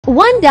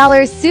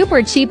$1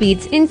 super cheap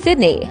eats in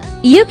Sydney.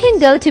 You can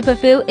go to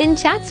Pafu in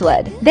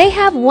Chatswood. They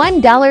have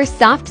 $1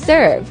 soft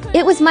serve.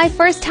 It was my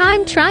first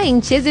time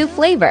trying chizu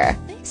flavor.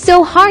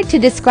 So hard to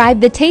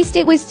describe the taste.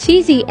 It was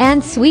cheesy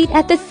and sweet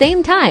at the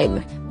same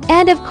time.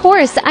 And of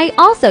course, I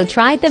also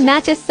tried the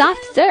matcha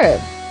soft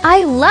serve.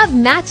 I love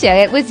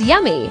matcha, it was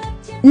yummy.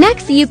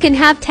 Next, you can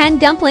have 10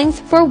 dumplings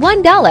for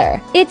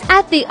 $1. It's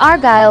at the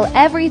Argyle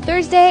every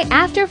Thursday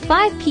after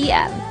 5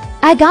 p.m.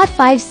 I got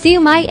 5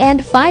 siumai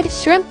and 5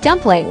 shrimp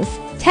dumplings.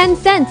 10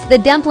 cents the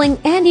dumpling,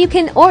 and you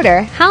can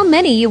order how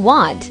many you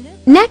want.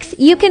 Next,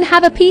 you can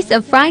have a piece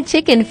of fried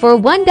chicken for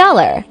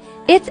 $1.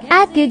 It's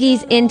at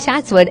Guggies in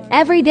Chatswood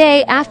every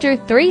day after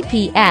 3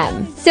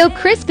 p.m. So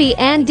crispy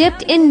and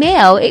dipped in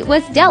mayo, it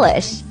was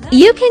delish.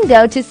 You can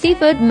go to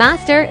Seafood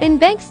Master in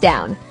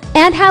Bankstown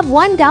and have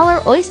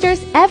 $1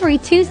 oysters every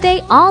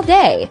Tuesday all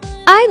day.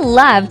 I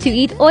love to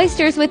eat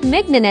oysters with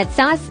mignonette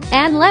sauce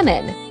and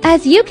lemon.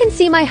 As you can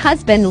see, my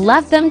husband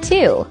loved them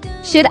too.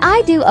 Should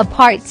I do a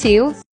part 2?